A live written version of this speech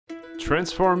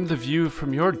Transform the view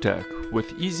from your deck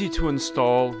with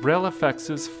easy-to-install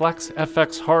RailFX's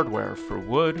FlexFX hardware for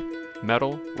wood,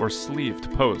 metal, or sleeved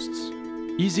posts.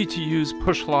 Easy-to-use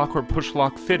push-lock or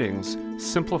push-lock fittings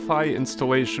simplify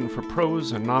installation for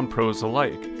pros and non-pros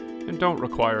alike and don't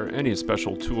require any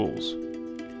special tools.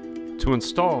 To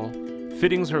install,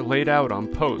 fittings are laid out on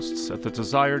posts at the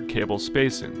desired cable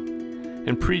spacing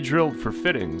and pre-drilled for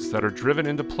fittings that are driven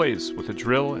into place with a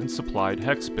drill and supplied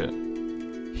hex bit.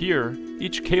 Here,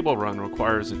 each cable run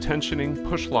requires a tensioning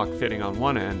push-lock fitting on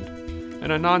one end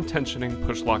and a non-tensioning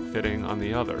push-lock fitting on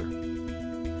the other.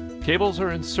 Cables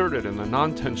are inserted in the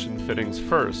non-tension fittings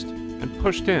first and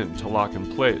pushed in to lock in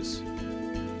place,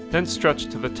 then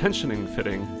stretched to the tensioning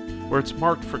fitting where it's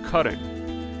marked for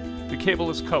cutting. The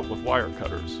cable is cut with wire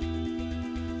cutters.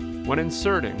 When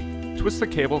inserting, twist the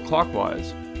cable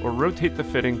clockwise or rotate the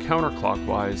fitting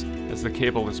counterclockwise as the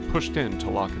cable is pushed in to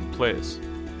lock in place.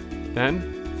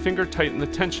 Then, finger tighten the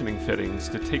tensioning fittings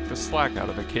to take the slack out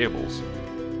of the cables.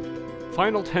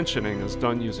 Final tensioning is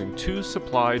done using two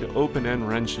supplied open-end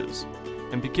wrenches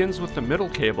and begins with the middle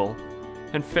cable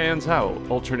and fans out,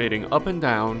 alternating up and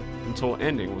down until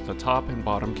ending with the top and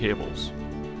bottom cables.